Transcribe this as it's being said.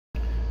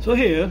So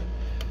here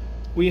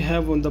we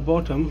have on the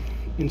bottom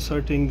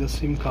inserting the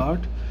SIM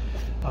card.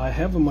 I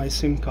have my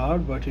SIM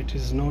card, but it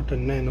is not a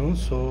nano,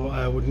 so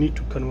I would need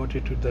to convert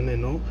it to the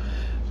nano.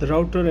 The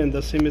router and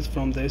the SIM is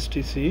from the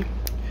STC,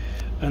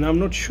 and I'm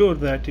not sure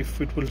that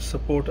if it will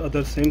support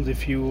other SIMs.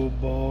 If you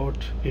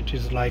bought it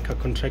is like a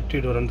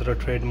contracted or under a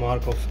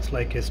trademark of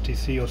like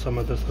STC or some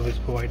other service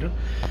provider,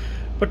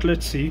 but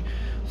let's see.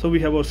 So we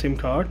have our SIM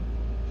card,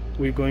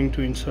 we're going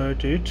to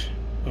insert it.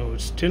 Oh,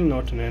 it's still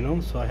not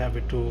nano, so I have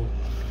it to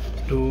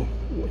do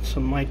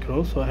some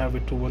micro, so I have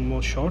it to one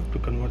more shot to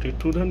convert it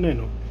to the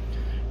nano.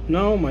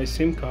 Now my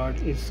SIM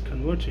card is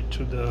converted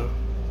to the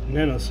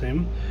nano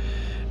SIM,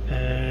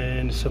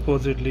 and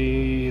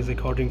supposedly is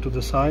according to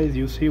the size.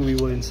 You see, we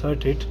will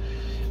insert it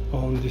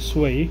on this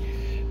way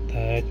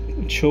that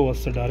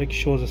shows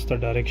us the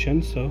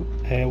direction. So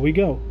here we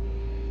go.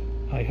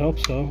 I hope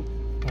so.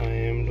 I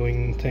am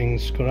doing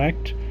things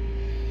correct,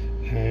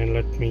 and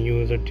let me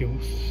use a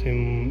dual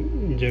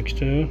SIM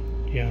ejector.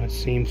 Yeah, it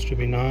seems to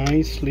be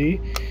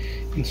nicely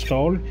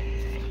installed,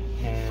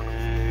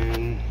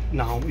 and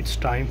now it's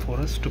time for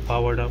us to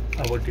power up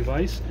our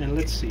device, and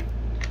let's see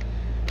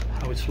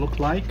how it's look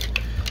like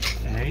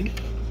and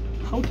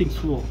how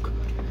things work.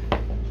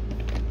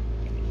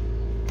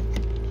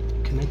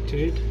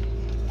 Connected,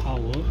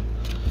 power,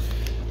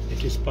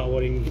 it is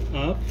powering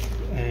up,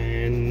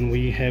 and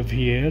we have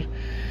here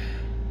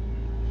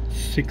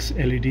 6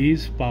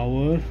 LEDs,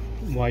 power,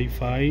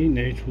 Wi-Fi,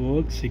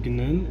 network,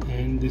 signal,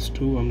 and these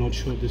two, I'm not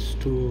sure these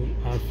two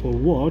are for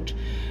what,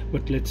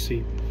 but let's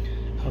see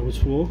how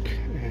it's work.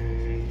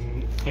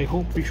 And I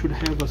hope we should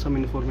have some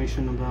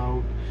information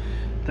about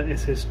the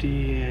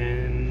SSD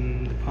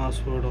and the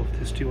password of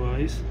this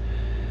device.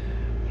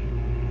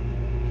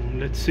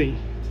 Let's see.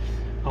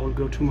 I will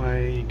go to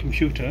my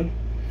computer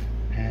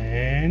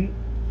and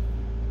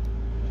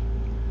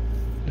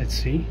let's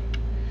see.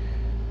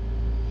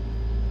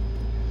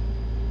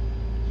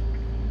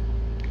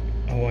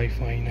 A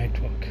Wi-Fi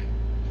network.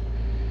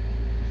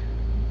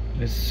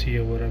 Let's see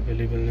our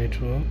available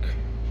network.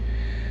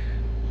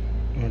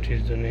 What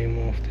is the name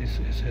of this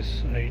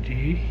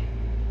SSID?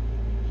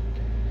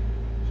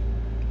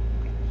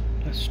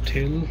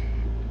 Still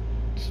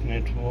its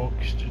network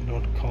still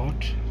not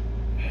caught,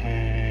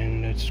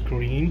 and it's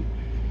green.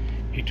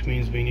 It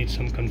means we need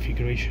some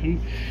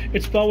configuration.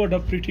 It's powered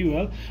up pretty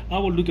well. I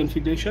will do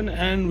configuration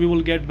and we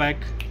will get back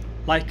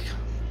like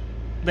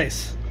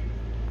this.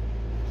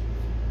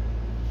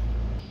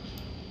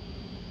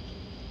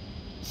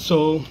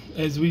 So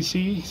as we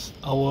see,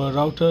 our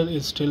router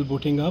is still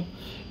booting up.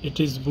 It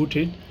is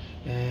booted,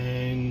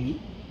 and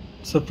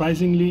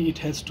surprisingly it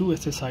has 2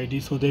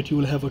 SSID, so that you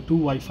will have a 2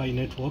 Wi-Fi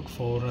network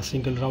for a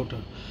single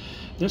router.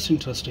 That's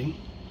interesting.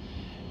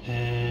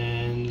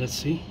 And let's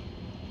see.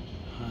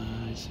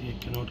 I see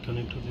I cannot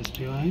connect to this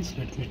device.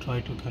 Let me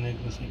try to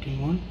connect the second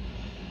one.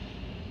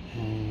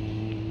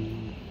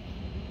 And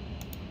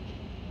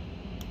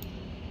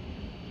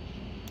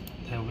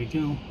there we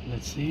go.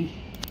 Let's see.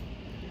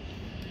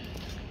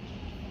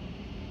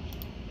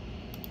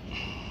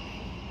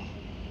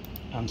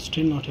 I'm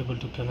still not able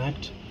to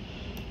connect.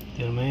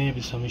 There may be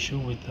some issue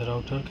with the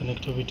router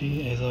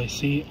connectivity. As I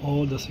see,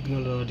 all the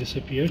signal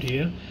disappeared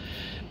here.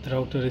 The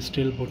router is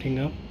still booting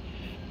up.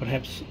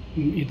 Perhaps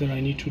either I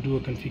need to do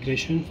a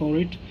configuration for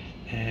it,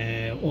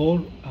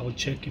 or I will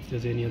check if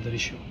there's any other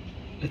issue.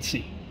 Let's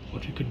see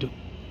what we could do.